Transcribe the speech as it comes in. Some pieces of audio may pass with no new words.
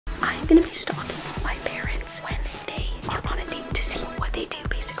gonna be stalking my parents when they are on a date to see what they do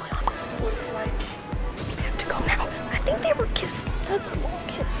basically on looks like. We have to go now. I think they were kissing. That's a long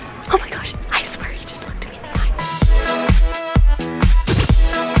kiss. Oh my gosh, I swear he just looked at me in the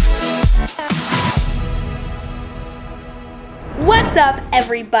eye. What's up,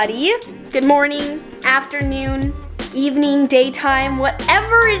 everybody? Good morning, afternoon, evening, daytime,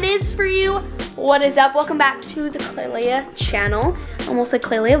 whatever it is for you. What is up? Welcome back to the Clelea channel. Almost like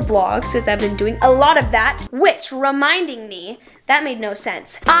Clelea vlogs, because I've been doing a lot of that, which, reminding me, that made no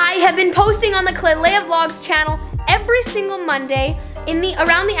sense. I have been posting on the Clelea vlogs channel every single Monday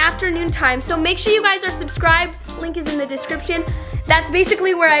around the afternoon time, so make sure you guys are subscribed. Link is in the description. That's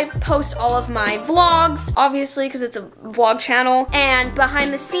basically where I post all of my vlogs, obviously because it's a vlog channel, and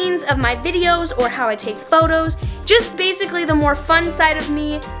behind the scenes of my videos or how I take photos. Just basically the more fun side of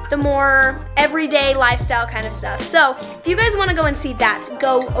me, the more everyday lifestyle kind of stuff. So if you guys want to go and see that,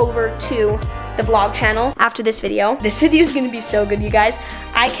 go over to the vlog channel after this video. This video is going to be so good, you guys.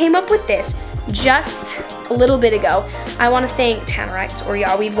 I came up with this just a little bit ago. I want to thank Tannerite or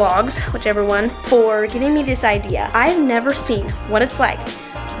Yawi Vlogs, whichever one, for giving me this idea. I've never seen what it's like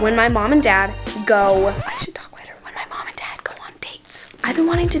when my mom and dad go, I should talk later, when my mom and dad go on dates. I've been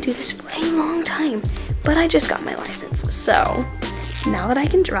wanting to do this for a long time, but I just got my license. So now that I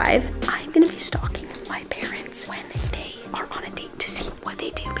can drive, I'm gonna be stalking my parents when they are on a date to see what they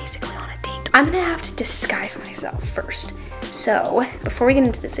do basically on a date. I'm gonna have to disguise myself first. So before we get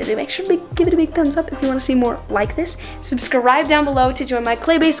into this video, make sure to give it a big thumbs up if you want to see more like this. Subscribe down below to join my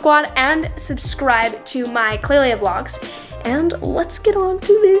Claybase squad and subscribe to my Clelea vlogs. And let's get on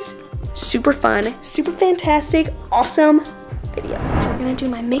to this super fun, super fantastic, awesome video. So we're gonna do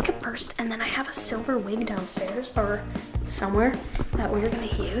my makeup first, and then I have a silver wig downstairs or somewhere that we're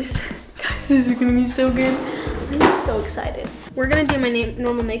gonna use. Guys, this is gonna be so good. I'm so excited. We're gonna do my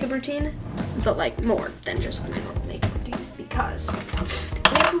normal makeup routine, but like more than just my normal makeup routine, because I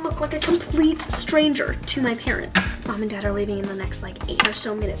have to look like a complete stranger to my parents. Mom and dad are leaving in the next like 8 or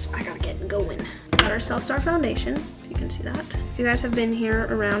so minutes, so I gotta get going. Got ourselves our foundation, if you can see that. If you guys have been here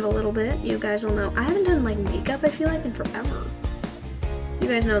around a little bit, you guys will know I haven't done like makeup, I feel like, in forever. You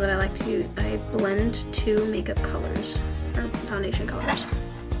guys know that I blend 2 makeup colors, or foundation colors.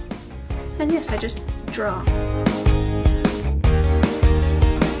 And yes, I just draw.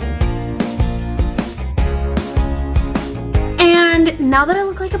 And now that I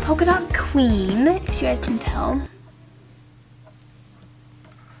look like a polka dot queen, if you guys can tell,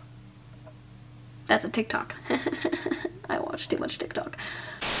 that's a TikTok. I watch too much TikTok.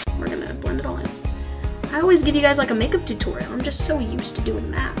 We're gonna blend it all in. I always give you guys like a makeup tutorial. I'm just so used to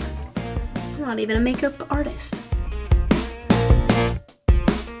doing that. I'm not even a makeup artist.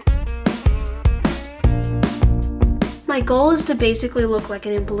 My goal is to basically look like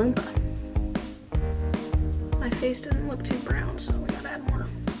an Oompa Loompa. My face doesn't look too brown, so we gotta add more.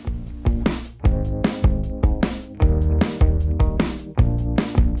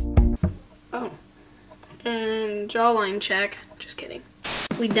 Oh. And jawline check. Just kidding.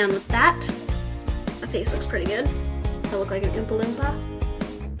 We done with that. My face looks pretty good. I look like an Oompa Loompa.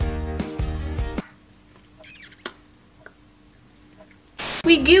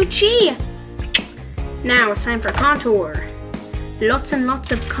 We Gucci! Now it's time for contour. Lots and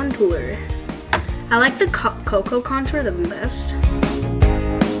lots of contour. I like the cocoa contour the best.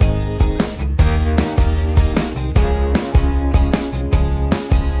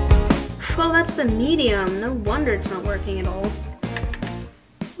 Well, that's the medium. No wonder it's not working at all.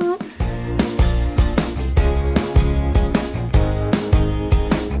 Well.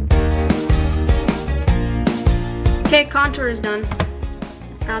 Okay, contour is done.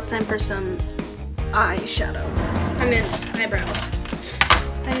 Now it's time for some eyeshadow. I meant eyebrows.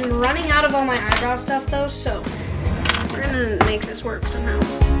 I'm running out of all my eyebrow stuff though, so we're gonna make this work somehow.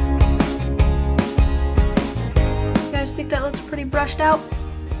 You guys think that looks pretty brushed out?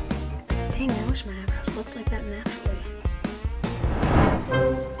 Dang, I wish my eyebrows looked like that naturally.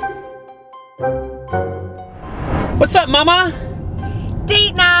 What's up, mama?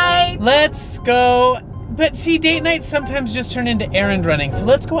 Date night! Let's go. But see, date nights sometimes just turn into errand running, so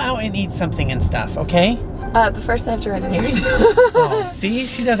let's go out and eat something and stuff, okay? But first I have to run an errand. Oh, see?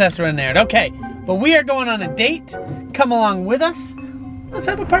 She does have to run an errand. Okay, but we are going on a date. Come along with us. Let's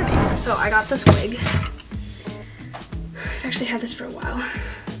have a party. So I got this wig. I've actually had this for a while.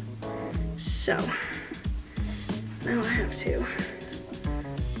 So now I have to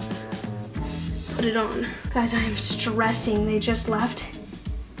put it on. Guys, I am stressing. They just left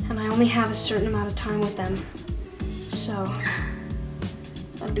and I only have a certain amount of time with them. So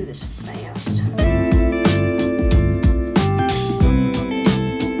I'll do this fast.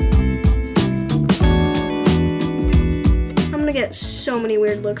 many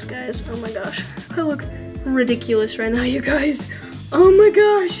weird looks, guys. Oh my gosh. I look ridiculous right now, you guys. Oh my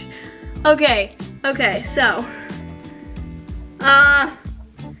gosh. Okay, so.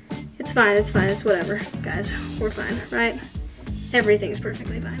 It's fine, it's whatever. Guys, we're fine, right? Everything's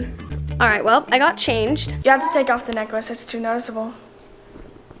perfectly fine. All right, well, I got changed. You have to take off the necklace, it's too noticeable.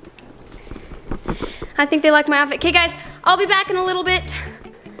 I think they like my outfit. Okay, guys, I'll be back in a little bit.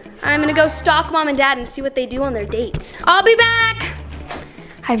 I'm gonna go stalk mom and dad and see what they do on their dates. I'll be back!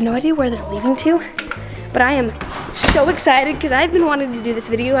 I have no idea where they're leaving to, but I am so excited because I've been wanting to do this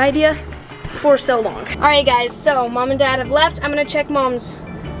video idea for so long. All right, guys, so mom and dad have left. I'm gonna check mom's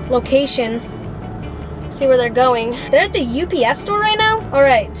location, see where they're going. They're at the UPS store right now. All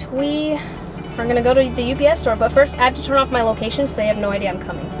right, we are gonna go to the UPS store, but first I have to turn off my location so they have no idea I'm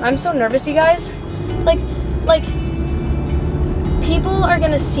coming. I'm so nervous, you guys. Like, people are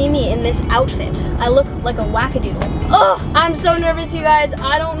gonna see me in this outfit. I look like a wackadoodle. Oh, I'm so nervous, you guys.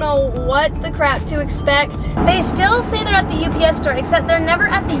 I don't know what the crap to expect. They still say they're at the UPS store, except they're never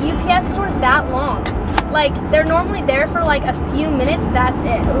at the UPS store that long. Like, they're normally there for like a few minutes, that's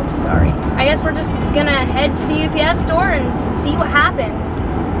it. Oops, sorry. I guess we're just gonna head to the UPS store and see what happens.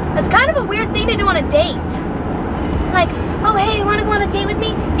 That's kind of a weird thing to do on a date. Like, oh hey, you wanna go on a date with me?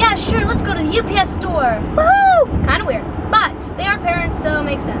 Yeah, sure, let's go to the UPS store. Woohoo! Kind of weird, but they are parents, so it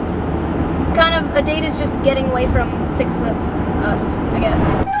makes sense. It's kind of, a date is just getting away from 6 of us, I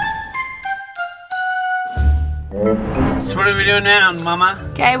guess. So what are we doing now, Mama?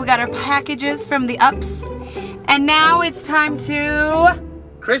 Okay, we got our packages from the Ups, and now it's time to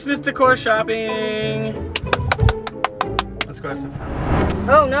Christmas decor shopping. Let's go have some fun.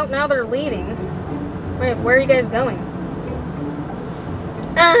 Oh, no, now they're leaving. Wait, where are you guys going?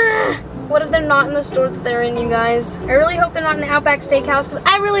 What if they're not in the store that they're in, you guys? I really hope they're not in the Outback Steakhouse, because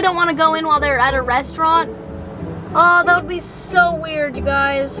I really don't want to go in while they're at a restaurant. Oh, that would be so weird, you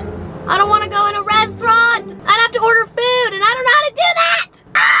guys. I don't want to go in a restaurant. I'd have to order food, and I don't know how to do that.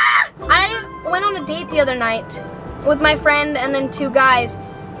 I went on a date the other night with my friend and then 2 guys,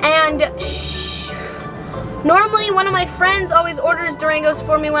 and normally one of my friends always orders Durangos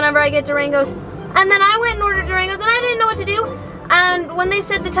for me whenever I get Durangos, and then I went and ordered Durangos, and I didn't know what to do. And when they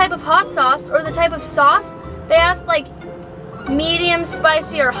said the type of hot sauce or the type of sauce, they asked like medium,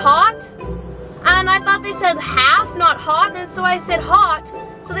 spicy, or hot. And I thought they said half, not hot, and so I said hot.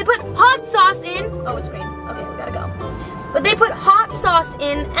 So they put hot sauce in. Oh, it's green. Okay, we gotta go. But they put hot sauce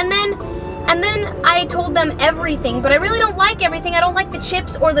in, and then I told them everything, but I really don't like everything. I don't like the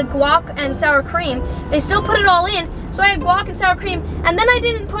chips or the guac and sour cream. They still put it all in, so I had guac and sour cream, and then I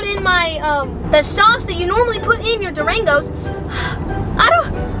didn't put in my, the sauce that you normally put in your Durangos.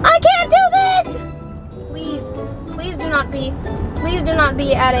 I can't do this! Please do not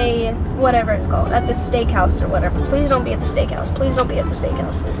be at a, whatever it's called, at the steakhouse or whatever. Please don't be at the steakhouse. Please don't be at the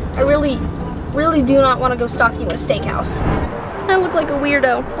steakhouse. I really do not want to go stalk you at a steakhouse. I look like a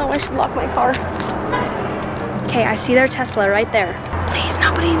weirdo. Oh, I should lock my car. Okay, I see their Tesla right there. Please,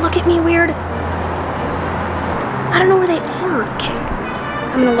 nobody look at me weird. I don't know where they are. Okay,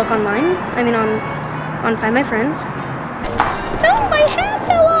 I'm gonna look online. I mean on Find My Friends. No, my hat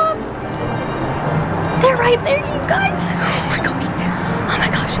fell off. They're right there, you guys. Oh my gosh. Oh my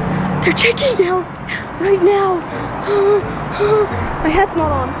gosh. They're checking out right now. My hat's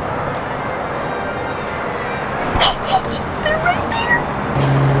not on. They're right there.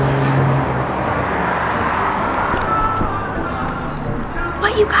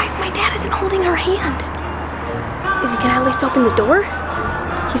 What, you guys? My dad isn't holding our hand. Is he gonna at least open the door?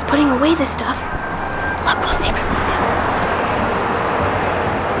 He's putting away this stuff. Look, we'll secretly film.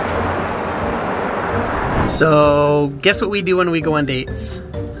 So, guess what we do when we go on dates?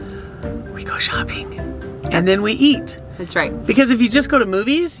 We go shopping, and then we eat. That's right. Because if you just go to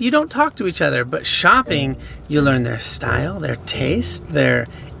movies, you don't talk to each other. But shopping, you learn their style, their taste, their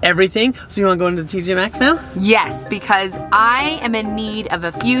everything. So you want to go into the TJ Maxx now? Yes, because I am in need of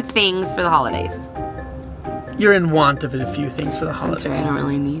a few things for the holidays. You're in want of a few things for the holidays. That's right, I don't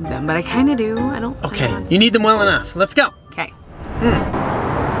really need them, but I kind of do. I don't. Okay, you need them well enough. Let's go. Okay.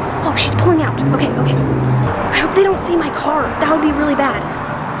 Oh, she's pulling out. Okay. I hope they don't see my car. That would be really bad.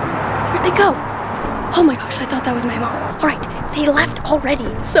 Where'd they go? Oh my gosh, I thought that was my mom. All right, they left already.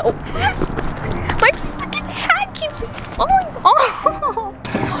 So, my freaking hat keeps falling off.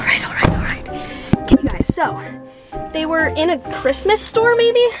 All right. Okay, you guys, so they were in a Christmas store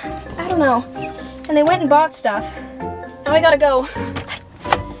maybe? I don't know. And they went and bought stuff. Now I gotta go to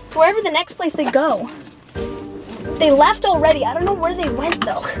wherever the next place they go. They left already. I don't know where they went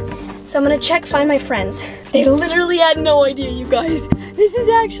though. So I'm gonna check Find My Friends. They literally had no idea, you guys. this is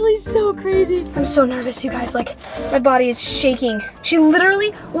actually so crazy. I'm so nervous, you guys. Like, my body is shaking. She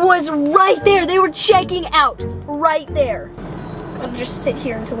literally was right there. They were checking out right there. Gotta just sit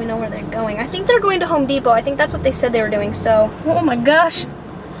here until we know where they're going. I think they're going to Home Depot. I think that's what they said they were doing, so. Oh my gosh.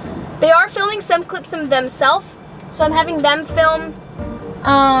 They are filming some clips of themselves, so I'm having them film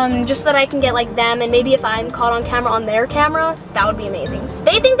just so that I can get like them, and maybe if I'm caught on camera on their camera, that would be amazing.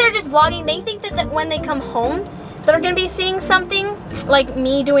 They think they're just vlogging. They think that when they come home, they're gonna be seeing something like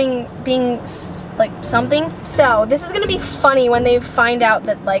me being like something. So this is gonna be funny when they find out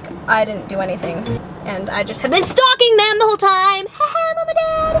that like I didn't do anything and I just have been stalking them the whole time. Haha, Mom and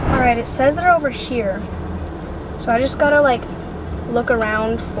Dad. All right, it says they're over here, so I just gotta like look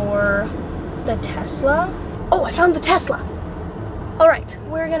around for the Tesla. Oh, I found the Tesla. All right,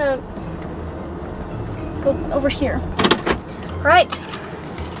 we're gonna go over here. All right,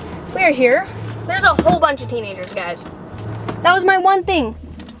 we're here. There's a whole bunch of teenagers, guys. That was my one thing,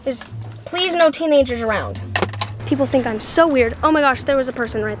 is please no teenagers around. People think I'm so weird. Oh my gosh, there was a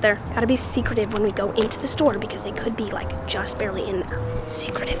person right there. Gotta be secretive when we go into the store because they could be like just barely in there.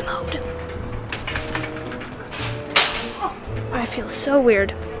 Secretive mode. Oh, I feel so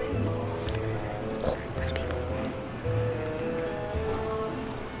weird. Oh, there's people.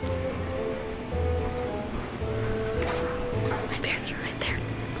 My parents are right there.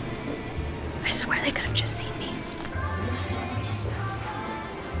 I swear they could have just seen me.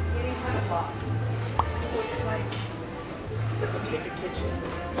 Looks like, let's take a kitchen.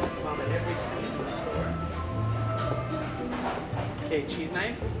 Let's vomit everything in the store. Okay, cheese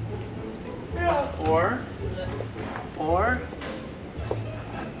knives. Yeah. Or.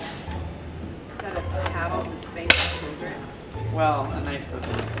 Is that a paddle to space for children? Well, a knife goes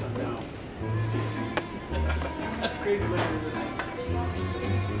in it, so no. That's crazy looking, isn't it?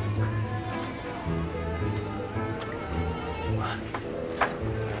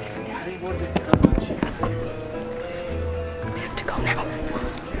 We have to go now.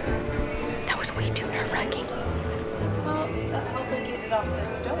 That was way too nerve-wracking. Well, how they get it off the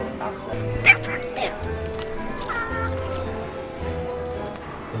stove? They're right there.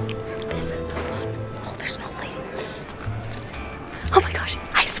 This is so fun. Oh, there's no lady. Oh my gosh,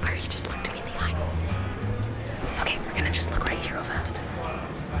 I swear he just looked me in the eye. Okay, we're gonna just look right here real fast.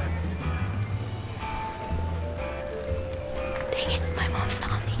 Dang it, my mom saw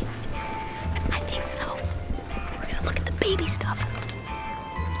me. I think so. We're gonna look at the baby stuff.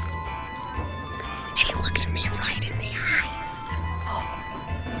 And he looked me right in the eyes. Oh,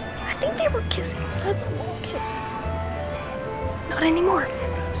 I think they were kissing. That's a long kiss. Not anymore.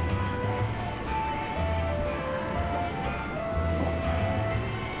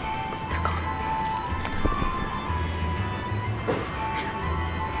 They're gone.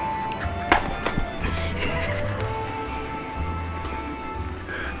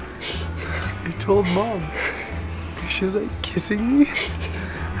 I told Mom. She was like kissing me.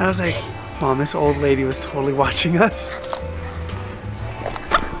 I was like, Mom, this old lady was totally watching us.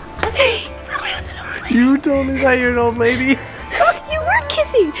 You totally thought you were an old lady. You were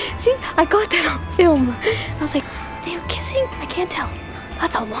kissing. See, I got that on film. I was like, they were kissing? I can't tell.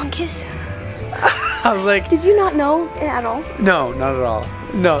 That's a long kiss. I was like, Did you not know at all? no, not at all.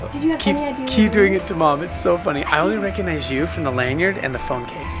 No. Did you have any idea what Keep it doing was? it to Mom. It's so funny. I only recognize you from the lanyard and the phone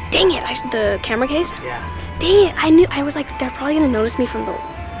case. Dang it, the camera case? Yeah. Dang it, I was like, they're probably gonna notice me from the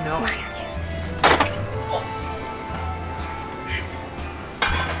No. lanyard case.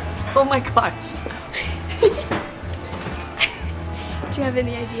 Oh my gosh. Do you have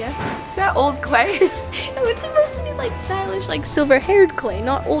any idea? Is that old clay? No, it's supposed to be like stylish, like silver-haired clay,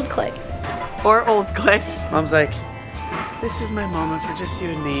 not old clay. Or old clay? Mom's like, this is my moment for just you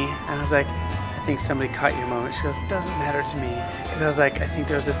and me. And I was like, I think somebody caught your moment. She goes, it doesn't matter to me. Because I was like, I think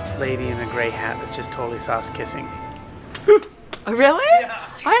there was this lady in a gray hat that just totally saw us kissing. Really? Yeah.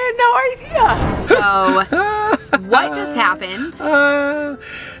 I had no idea. So, what just happened?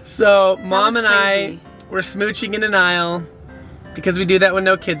 So Mom and crazy. I were smooching in an aisle because we do that when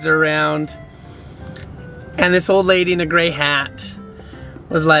no kids are around. And this old lady in a gray hat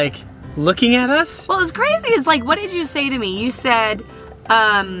was like looking at us. What was crazy is like, what did you say to me? You said,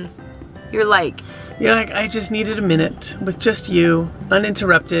 you're like, I just needed a minute with just you,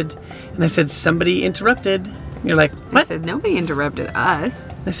 uninterrupted. And I said, somebody interrupted. And you're like, what? I said, nobody interrupted us.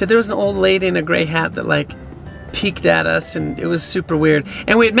 I said, there was an old lady in a gray hat that like peeked at us and it was super weird.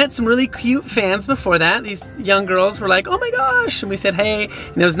 And we had met some really cute fans before that. These young girls were like, oh my gosh. And we said, hey,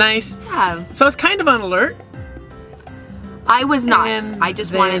 and it was nice. Yeah. So I was kind of on alert. I was not. And I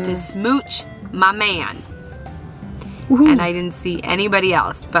just wanted to then- smooch my man. Woohoo. And I didn't see anybody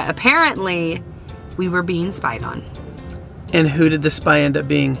else. But apparently, we were being spied on. And who did the spy end up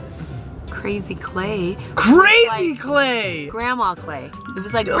being? Crazy Clay. Crazy Clay! Grandma Clay. It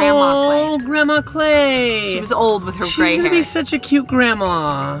was like Grandma Clay. Oh, Grandma Clay. She was old with her gray She's gonna hair. be such a cute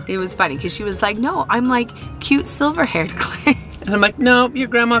grandma. It was funny because she was like, no, I'm like cute silver-haired Clay. And I'm like, nope, you're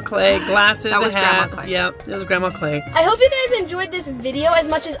Grandma Clay. Glasses, That was a hat. Grandma Clay. Yep, it was Grandma Clay. I hope you guys enjoyed this video as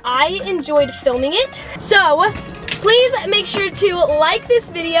much as I enjoyed filming it. So, please make sure to like this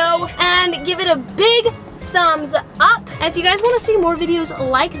video and give it a big thumbs up. And if you guys want to see more videos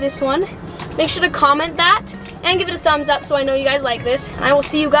like this one, make sure to comment that and give it a thumbs up so I know you guys like this. And I will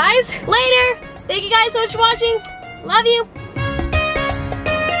see you guys later. Thank you guys so much for watching. Love you.